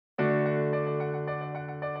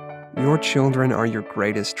Your children are your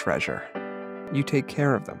greatest treasure. You take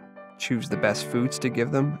care of them, choose the best foods to give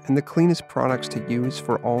them, and the cleanest products to use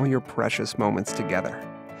for all your precious moments together.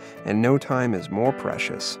 And no time is more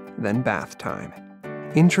precious than bath time.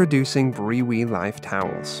 Introducing Briwi Life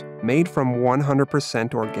Towels, made from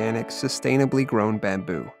 100% organic, sustainably grown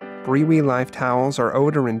bamboo. Briwi Life Towels are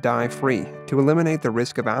odor and dye-free to eliminate the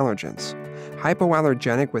risk of allergens.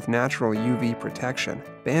 Hypo-allergenic with natural UV protection,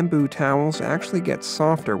 bamboo towels actually get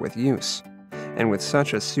softer with use. And with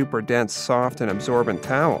such a super dense, soft, and absorbent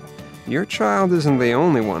towel, your child isn't the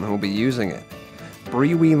only one who'll be using it.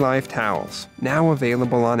 Briwi Life Towels, now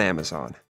available on Amazon.